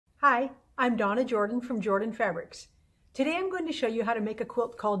Hi, I'm Donna Jordan from Jordan Fabrics. Today I'm going to show you how to make a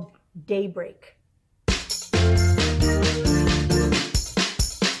quilt called Daybreak.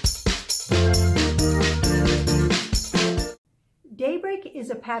 Daybreak is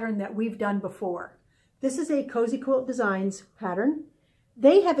a pattern that we've done before. This is a Cozy Quilt Designs pattern.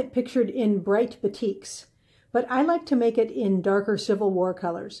 They have it pictured in bright batiks, but I like to make it in darker Civil War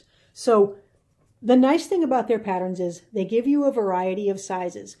colors. So the nice thing about their patterns is they give you a variety of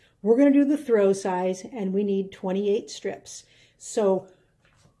sizes. We're going to do the throw size, and we need 28 strips. So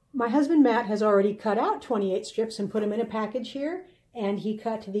my husband Matt has already cut out 28 strips and put them in a package here, and he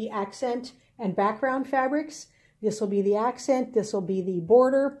cut the accent and background fabrics. This will be the accent, this will be the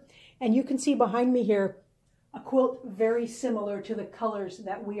border, and you can see behind me here a quilt very similar to the colors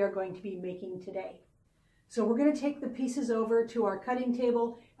that we are going to be making today. So we're going to take the pieces over to our cutting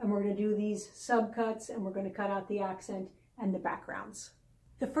table, and we're going to do these subcuts, and we're going to cut out the accent and the backgrounds.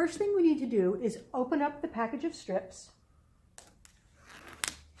 The first thing we need to do is open up the package of strips.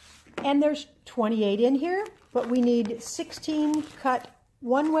 And there's 28 in here, but we need 16 cut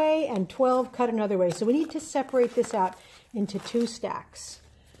one way and 12 cut another way. So we need to separate this out into two stacks.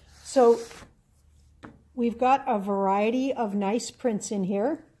 So we've got a variety of nice prints in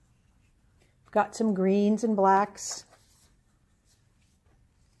here. Got some greens and blacks,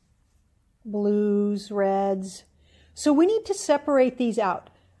 blues, reds. So we need to separate these out.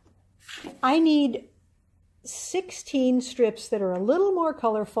 I need 16 strips that are a little more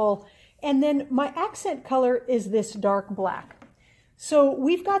colorful, and then my accent color is this dark black. So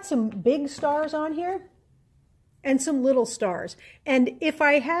we've got some big stars on here and some little stars. And if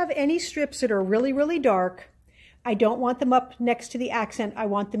I have any strips that are really, really dark, I don't want them up next to the accent. I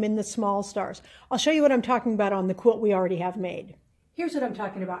want them in the small stars. I'll show you what I'm talking about on the quilt we already have made. Here's what I'm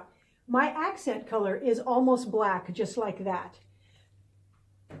talking about. My accent color is almost black, just like that.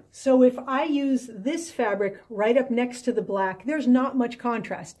 So if I use this fabric right up next to the black, there's not much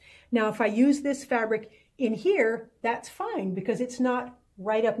contrast. Now, if I use this fabric in here, that's fine because it's not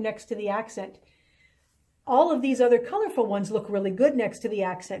right up next to the accent. All of these other colorful ones look really good next to the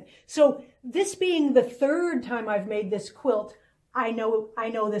accent. So this being the third time I've made this quilt, I know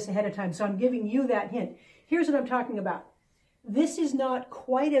this ahead of time, so I'm giving you that hint. Here's what I'm talking about. This is not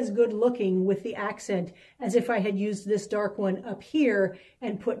quite as good looking with the accent as if I had used this dark one up here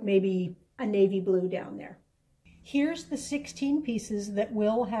and put maybe a navy blue down there. Here's the 16 pieces that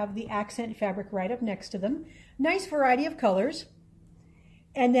will have the accent fabric right up next to them. Nice variety of colors.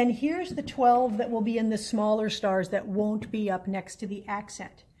 And then here's the 12 that will be in the smaller stars that won't be up next to the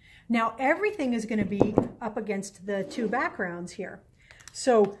accent. Now everything is going to be up against the two backgrounds here.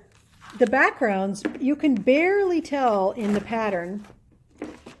 So the backgrounds, you can barely tell in the pattern,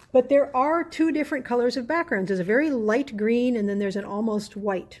 but there are two different colors of backgrounds. There's a very light green and then there's an almost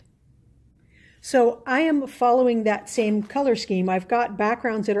white. So I am following that same color scheme. I've got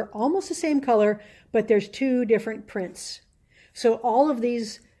backgrounds that are almost the same color, but there's two different prints. So all of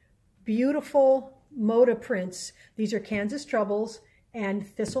these beautiful Moda prints, these are Kansas Troubles and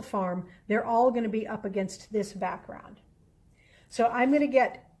Thistle Farm, they're all going to be up against this background. So I'm going to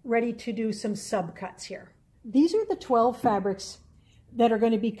get ready to do some subcuts here. These are the 12 fabrics that are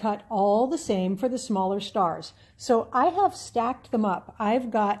going to be cut all the same for the smaller stars. So I have stacked them up. I've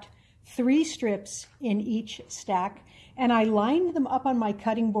got 3 strips in each stack, and I lined them up on my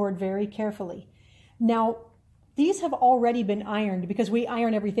cutting board very carefully. Now, these have already been ironed because we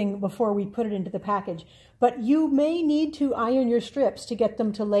iron everything before we put it into the package. But you may need to iron your strips to get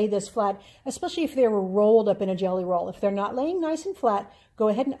them to lay this flat, especially if they were rolled up in a jelly roll. If they're not laying nice and flat, go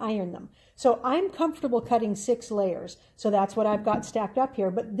ahead and iron them. So I'm comfortable cutting 6 layers. So that's what I've got stacked up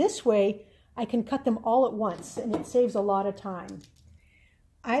here. But this way, I can cut them all at once, and it saves a lot of time.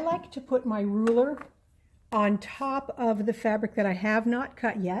 I like to put my ruler on top of the fabric that I have not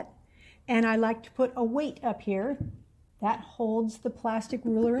cut yet. And I like to put a weight up here that holds the plastic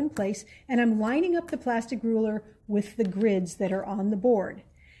ruler in place. And I'm lining up the plastic ruler with the grids that are on the board.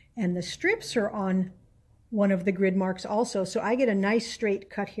 And the strips are on one of the grid marks also. So I get a nice straight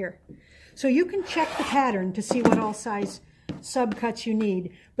cut here. So you can check the pattern to see what all size subcuts you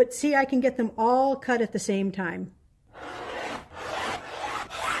need. But see, I can get them all cut at the same time.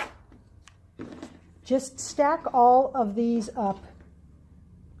 Just stack all of these up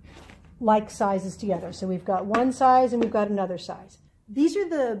like sizes together. So we've got one size and we've got another size. These are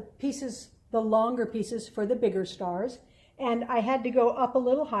the pieces, the longer pieces for the bigger stars. And I had to go up a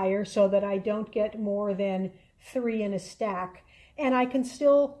little higher so that I don't get more than 3 in a stack. And I can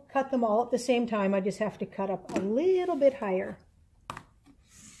still cut them all at the same time. I just have to cut up a little bit higher.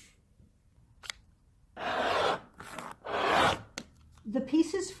 The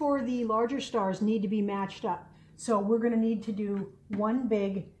pieces for the larger stars need to be matched up. So we're going to need to do one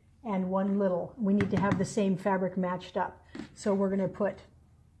big and one little. We need to have the same fabric matched up. So we're going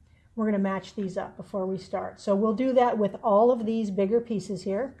to match these up before we start. So we'll do that with all of these bigger pieces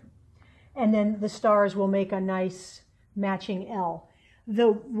here. And then the stars will make a nice matching L. The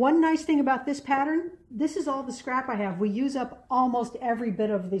one nice thing about this pattern, this is all the scrap I have. We use up almost every bit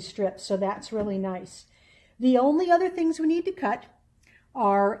of these strips, so that's really nice. The only other things we need to cut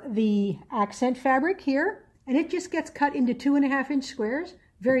are the accent fabric here, and it just gets cut into 2.5-inch squares,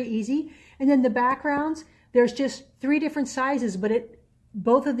 very easy. And then the backgrounds, there's just 3 different sizes, but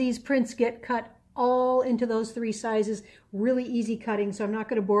both of these prints get cut all into those 3 sizes, really easy cutting, so I'm not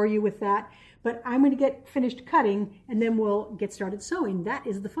going to bore you with that. But I'm going to get finished cutting, and then we'll get started sewing. That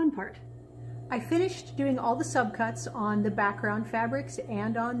is the fun part. I finished doing all the subcuts on the background fabrics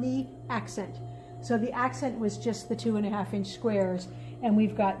and on the accent. So the accent was just the 2.5-inch squares, and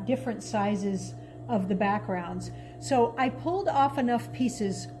we've got different sizes of the backgrounds. So I pulled off enough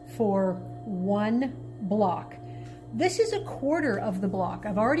pieces for one block. This is 1/4 of the block.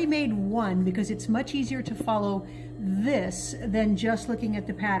 I've already made one because it's much easier to follow this than just looking at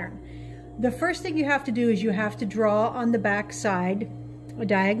the pattern. The first thing you have to do is you have to draw on the back side a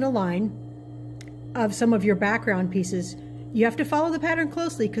diagonal line of some of your background pieces. You have to follow the pattern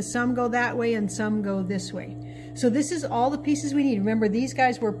closely because some go that way and some go this way. So this is all the pieces we need. Remember, these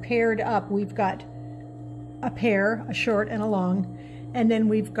guys were paired up. We've got a pair, a short and a long, and then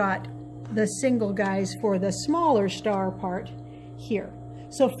we've got the single guys for the smaller star part here.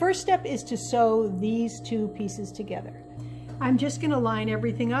 So first step is to sew these 2 pieces together. I'm just going to line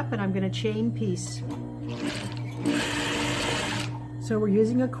everything up, and I'm going to chain piece. So we're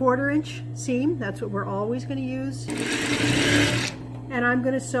using a 1/4-inch seam. That's what we're always going to use. And I'm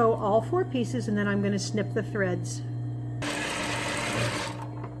going to sew all 4 pieces, and then I'm going to snip the threads.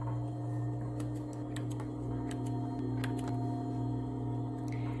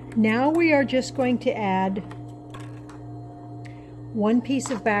 Now we are just going to add one piece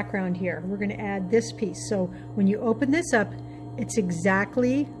of background here. We're going to add this piece. So when you open this up, it's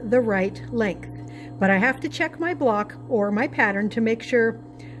exactly the right length. But I have to check my block or my pattern to make sure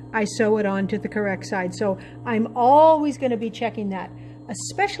I sew it onto the correct side. So I'm always going to be checking that,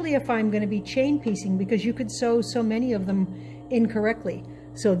 especially if I'm going to be chain piecing, because you could sew so many of them incorrectly.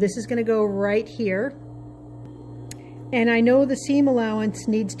 So this is going to go right here. And I know the seam allowance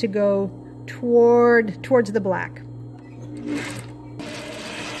needs to go towards the black.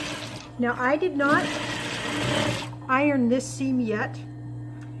 Now I did not iron this seam yet,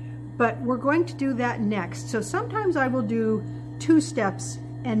 but we're going to do that next. So sometimes I will do 2 steps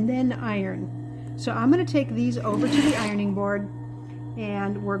and then iron. So I'm going to take these over to the ironing board,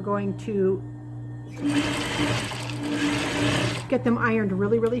 and we're going to get them ironed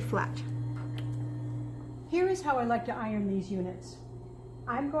really, really flat. Here is how I like to iron these units.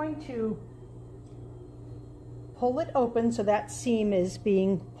 I'm going to pull it open so that seam is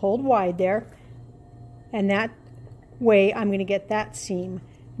being pulled wide there, and that way I'm going to get that seam.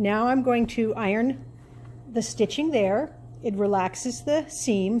 Now I'm going to iron the stitching there. It relaxes the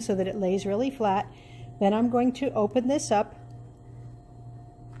seam so that it lays really flat. Then I'm going to open this up,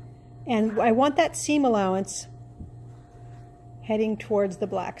 and I want that seam allowance heading towards the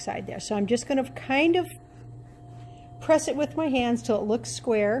black side there. So I'm just going to kind of press it with my hands till it looks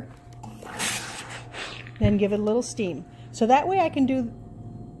square, then give it a little steam. So that way I can do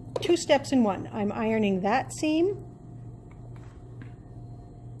 2 steps in one. I'm ironing that seam,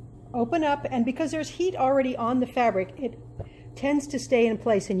 open up, and because there's heat already on the fabric, it tends to stay in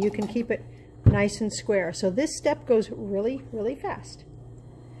place and you can keep it nice and square. So this step goes really, really fast.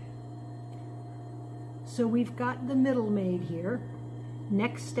 So we've got the middle made here.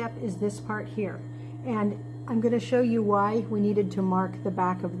 Next step is this part here. And I'm going to show you why we needed to mark the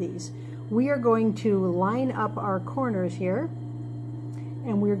back of these. We are going to line up our corners here,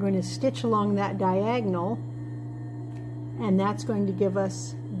 and we're going to stitch along that diagonal, and that's going to give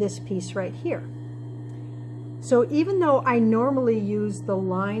us this piece right here. So even though I normally use the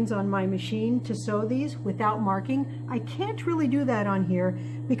lines on my machine to sew these without marking, I can't really do that on here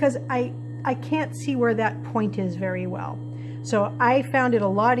because I can't see where that point is very well. So I found it a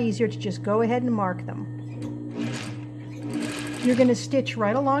lot easier to just go ahead and mark them. You're going to stitch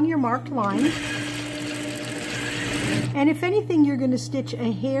right along your marked line. And if anything, you're going to stitch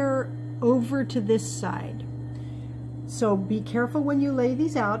a hair over to this side. So be careful when you lay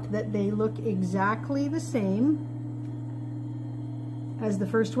these out that they look exactly the same as the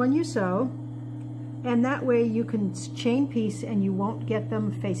first one you sew. And that way you can chain piece and you won't get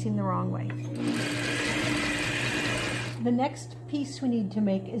them facing the wrong way. the next piece we need to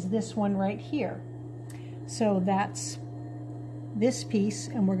make is this one right here. So that's this piece,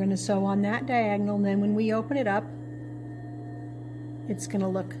 and we're going to sew on that diagonal, and then when we open it up, it's going to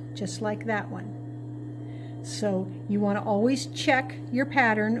look just like that one. So you want to always check your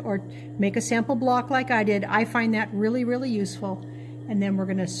pattern or make a sample block like I did. I find that really, really useful. And then we're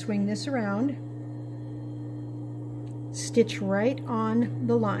going to swing this around, stitch right on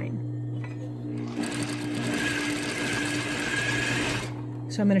the line.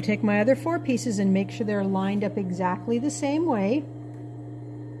 So I'm going to take my other 4 pieces and make sure they're lined up exactly the same way.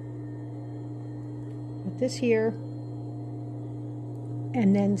 Put this here,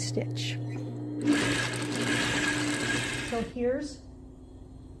 and then stitch. So here's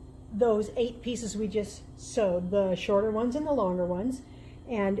those 8 pieces we just sewed, the shorter ones and the longer ones,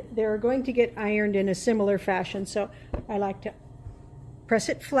 and they're going to get ironed in a similar fashion. So I like to press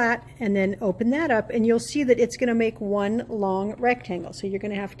it flat and then open that up, and you'll see that it's going to make one long rectangle. So you're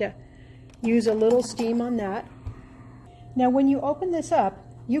going to have to use a little steam on that. Now when you open this up,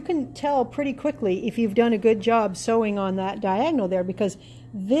 you can tell pretty quickly if you've done a good job sewing on that diagonal there, because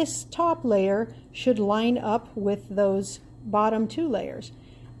this top layer should line up with those bottom 2 layers.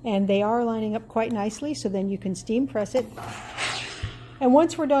 And they are lining up quite nicely, so then you can steam press it. And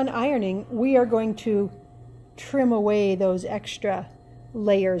once we're done ironing, we are going to trim away those extra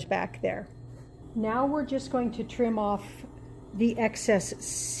layers back there. Now we're just going to trim off the excess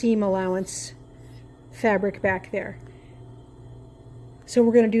seam allowance fabric back there. So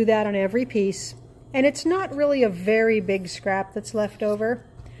we're going to do that on every piece. And it's not really a very big scrap that's left over.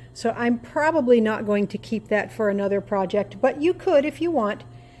 So I'm probably not going to keep that for another project, but you could if you want.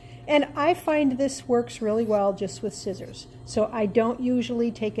 And I find this works really well just with scissors. So I don't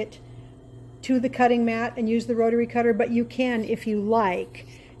usually take it to the cutting mat and use the rotary cutter, but you can if you like.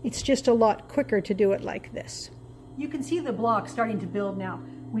 It's just a lot quicker to do it like this. You can see the block starting to build now.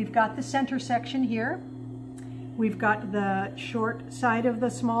 We've got the center section here. We've got the short side of the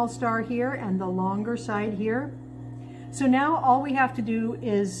small star here and the longer side here. So now all we have to do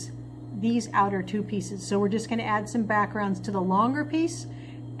is these outer 2 pieces. So we're just going to add some backgrounds to the longer piece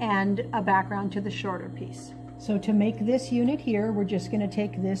and a background to the shorter piece. So to make this unit here, we're just going to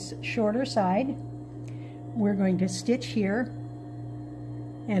take this shorter side. We're going to stitch here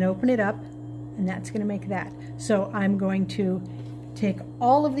and open it up, and that's going to make that. So I'm going to take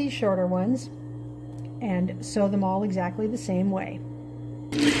all of these shorter ones and sew them all exactly the same way.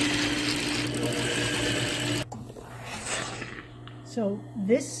 So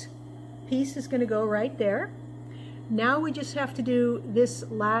this piece is going to go right there. Now we just have to do this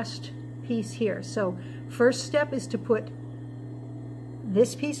last piece here. So first step is to put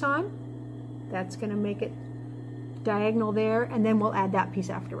this piece on. That's going to make it diagonal there, and then we'll add that piece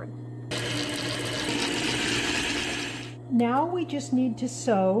afterward. Now we just need to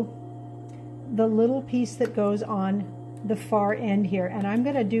sew the little piece that goes on the far end here, and I'm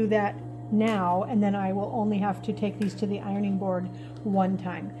going to do that now, and then I will only have to take these to the ironing board one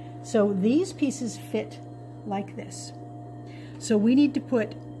time. So these pieces fit like this. So we need to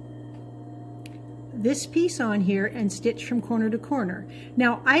put this piece on here and stitch from corner to corner.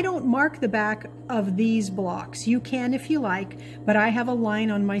 Now I don't mark the back of these blocks. You can if you like, but I have a line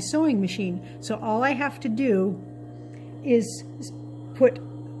on my sewing machine. So all I have to do is put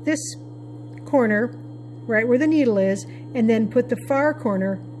this corner right where the needle is, and then put the far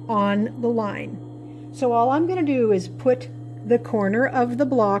corner on the line. So all I'm going to do is put the corner of the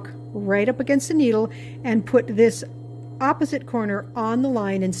block right up against the needle and put this opposite corner on the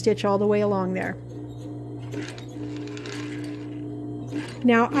line and stitch all the way along there.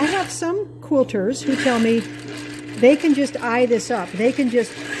 Now I have some quilters who tell me they can just eye this up. They can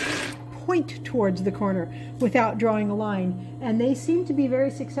just point towards the corner without drawing a line, and they seem to be very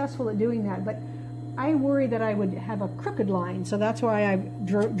successful at doing that, but I worry that I would have a crooked line, so that's why I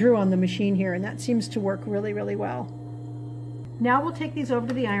drew on the machine here, and that seems to work really, really well. Now we'll take these over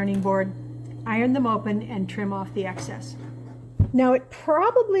to the ironing board, iron them open, and trim off the excess. Now it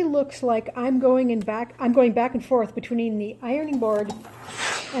probably looks like I'm going back and forth between the ironing board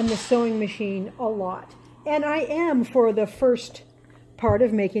and the sewing machine a lot. And I am for the first part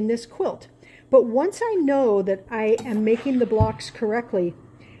of making this quilt. But once I know that I am making the blocks correctly,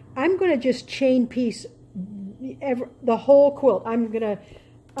 I'm going to just chain piece the whole quilt. I'm going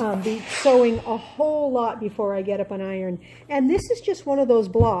to be sewing a whole lot before I get up an iron. And this is just one of those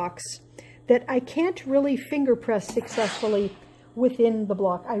blocks that I can't really finger press successfully within the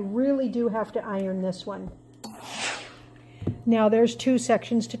block. I really do have to iron this one. Now there's 2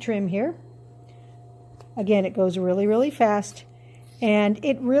 sections to trim here. Again, it goes really, really fast. And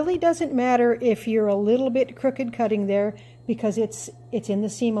it really doesn't matter if you're a little bit crooked cutting there, because it's in the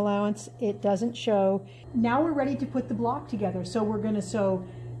seam allowance. It doesn't show. Now we're ready to put the block together. So we're going to sew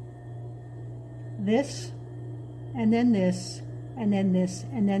this, and then this, and then this,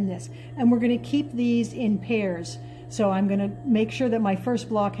 and then this. And we're going to keep these in pairs. So I'm going to make sure that my first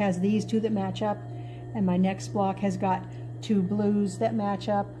block has these two that match up, and my next block has got two blues that match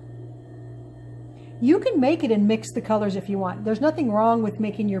up. You can make it and mix the colors if you want. There's nothing wrong with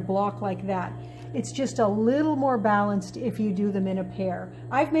making your block like that. It's just a little more balanced if you do them in a pair.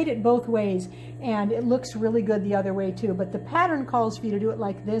 I've made it both ways, and it looks really good the other way too, but the pattern calls for you to do it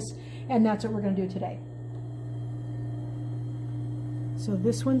like this, and that's what we're going to do today. So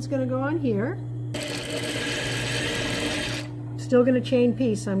this one's going to go on here. Still going to chain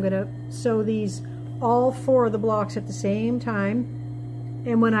piece. I'm going to sew these, all four of the blocks at the same time.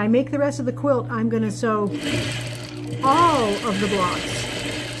 And when I make the rest of the quilt, I'm going to sew all of the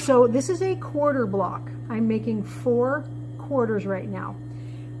blocks. So this is a quarter block. I'm making 4 quarters right now.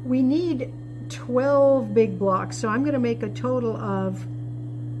 We need 12 big blocks, so I'm going to make a total of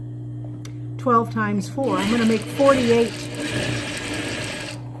 12 times 4. I'm going to make 48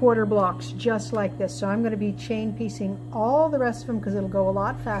 quarter blocks just like this. So I'm going to be chain piecing all the rest of them because it'll go a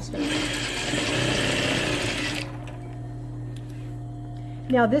lot faster.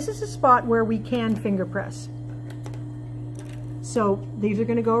 Now this is a spot where we can finger press. So these are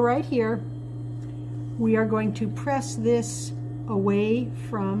going to go right here. We are going to press this away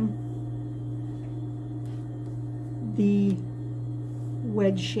from the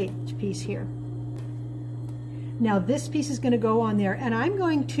wedge-shaped piece here. Now this piece is going to go on there, and I'm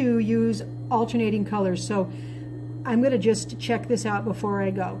going to use alternating colors. So I'm going to just check this out before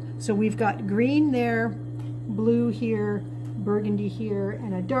I go. So we've got green there, blue here, burgundy here,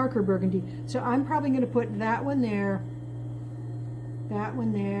 and a darker burgundy. So I'm probably going to put that one there, that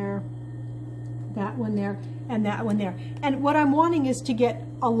one there, that one there, and that one there. And what I'm wanting is to get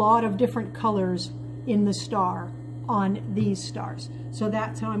a lot of different colors in the star on these stars. So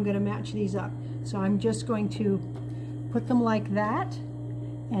that's how I'm going to match these up. So I'm just going to put them like that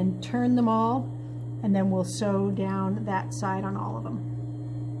and turn them all, and then we'll sew down that side on all of them.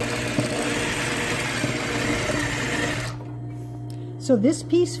 So this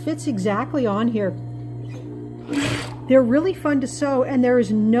piece fits exactly on here. They're really fun to sew, and there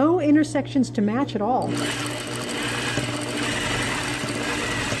is no intersections to match at all.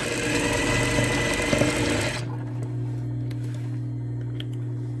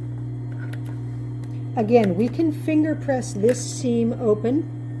 Again, we can finger press this seam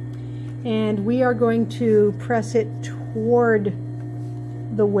open, and we are going to press it toward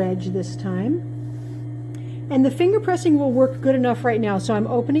the wedge this time. And the finger pressing will work good enough right now, so I'm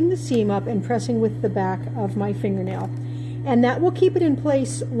opening the seam up and pressing with the back of my fingernail. And that will keep it in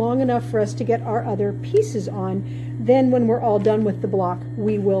place long enough for us to get our other pieces on. Then when we're all done with the block,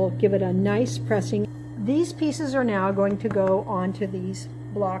 we will give it a nice pressing. These pieces are now going to go onto these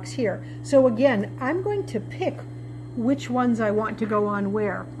blocks here. So again, I'm going to pick which ones I want to go on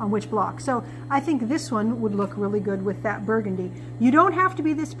where, on which block. So I think this one would look really good with that burgundy. You don't have to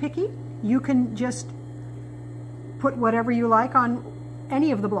be this picky. You can just put whatever you like on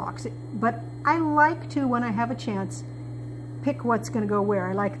any of the blocks. But I like to, when I have a chance, pick what's going to go where.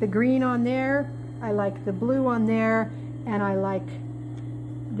 I like the green on there, I like the blue on there, and I like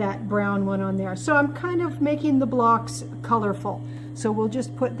that brown one on there. So I'm kind of making the blocks colorful. So we'll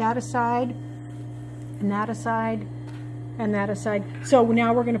just put that aside, and that aside, and that aside. So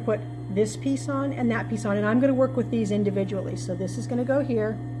now we're going to put this piece on and that piece on, and I'm going to work with these individually. So this is going to go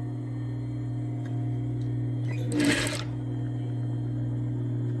here.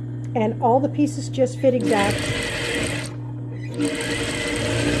 And all the pieces just fit exact.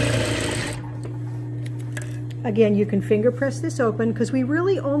 Again, you can finger press this open because we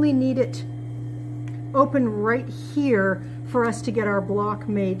really only need it open right here for us to get our block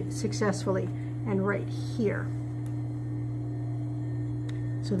made successfully, and right here.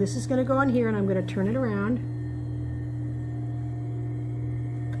 So this is going to go on here, and I'm going to turn it around.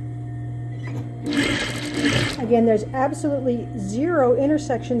 Again, there's absolutely zero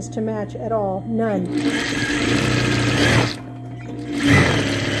intersections to match at all, none.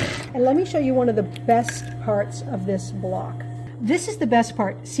 And let me show you one of the best parts of this block. This is the best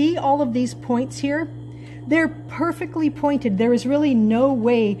part. See all of these points here? They're perfectly pointed. There is really no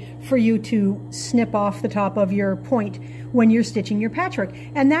way for you to snip off the top of your point when you're stitching your patchwork.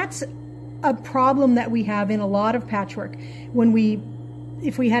 And that's a problem that we have in a lot of patchwork. When we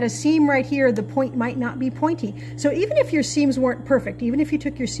if we had a seam right here, the point might not be pointy. So even if your seams weren't perfect, even if you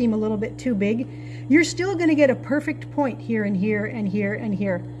took your seam a little bit too big, you're still going to get a perfect point here and here and here and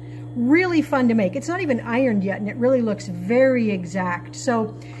here. Really fun to make. It's not even ironed yet, and it really looks very exact.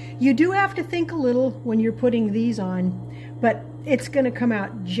 So you do have to think a little when you're putting these on, but it's going to come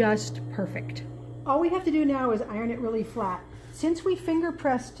out just perfect. All we have to do now is iron it really flat. Since we finger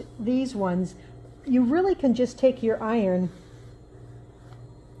pressed these ones, you really can just take your iron,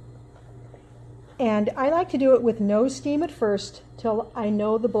 and I like to do it with no steam at first till I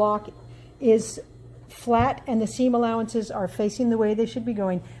know the block is flat and the seam allowances are facing the way they should be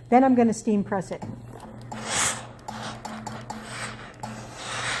going. Then I'm going to steam press it.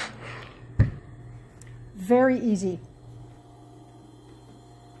 Very easy.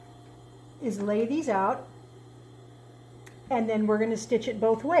 Is lay these out, and then we're going to stitch it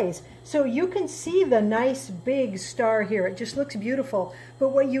both ways. So you can see the nice big star here. It just looks beautiful. But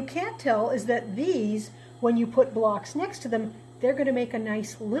what you can't tell is that these, when you put blocks next to them, they're going to make a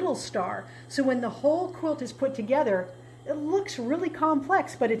nice little star. So when the whole quilt is put together, it looks really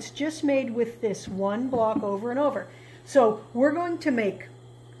complex, but it's just made with this one block over and over. So we're going to make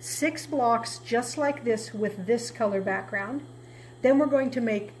 6 blocks just like this with this color background. Then we're going to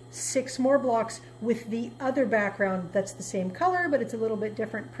make 6 more blocks with the other background that's the same color, but it's a little bit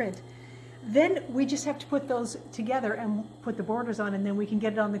different print. Then we just have to put those together and put the borders on, and then we can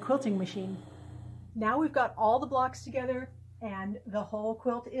get it on the quilting machine. Now we've got all the blocks together and the whole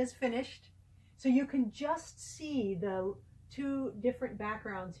quilt is finished. So you can just see the 2 different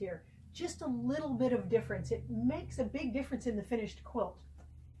backgrounds here. Just a little bit of difference. It makes a big difference in the finished quilt.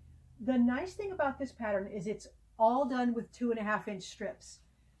 The nice thing about this pattern is it's all done with 2.5-inch strips.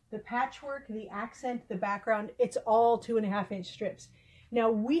 The patchwork, the accent, the background, it's all 2.5-inch strips. Now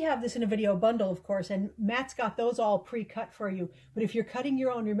we have this in a video bundle, of course, and Matt's got those all pre-cut for you. But if you're cutting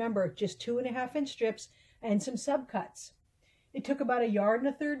your own, remember, just 2.5-inch strips and some subcuts. It took about 1.33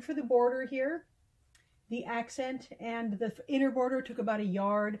 yards for the border here. The accent and the inner border took about 1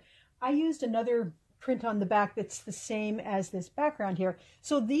 yard. I used another print on the back that's the same as this background here.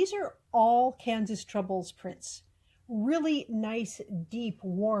 So these are all Kansas Troubles prints. Really nice, deep,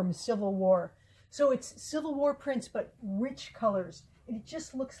 warm Civil War. So it's Civil War prints, but rich colors. It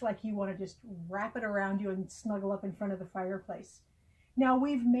just looks like you want to just wrap it around you and snuggle up in front of the fireplace. Now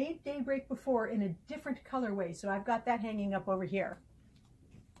we've made Daybreak before in a different colorway, so I've got that hanging up over here.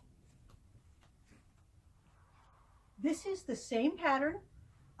 This is the same pattern,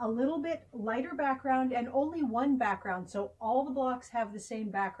 a little bit lighter background and only one background, so all the blocks have the same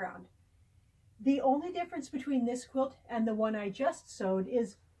background. The only difference between this quilt and the one I just sewed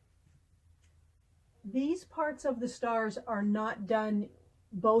is these parts of the stars are not done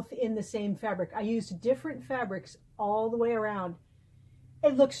both in the same fabric. I used different fabrics all the way around.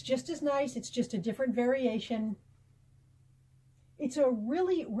 It looks just as nice, it's just a different variation. It's a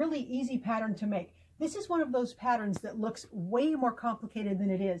really, really easy pattern to make. This is one of those patterns that looks way more complicated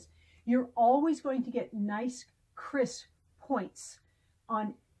than it is. You're always going to get nice, crisp points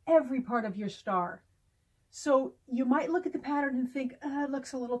on every part of your star. So you might look at the pattern and think, it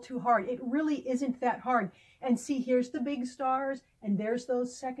looks a little too hard. It really isn't that hard. And see, here's the big stars, and there's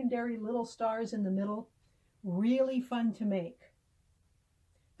those secondary little stars in the middle. Really fun to make.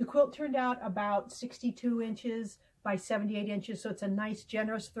 The quilt turned out about 62 inches by 78 inches, so it's a nice,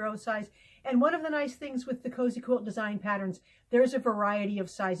 generous throw size. And one of the nice things with the Cozy Quilt design patterns, there's a variety of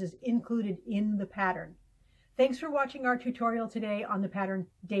sizes included in the pattern. Thanks for watching our tutorial today on the pattern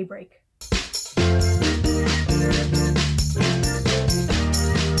Daybreak.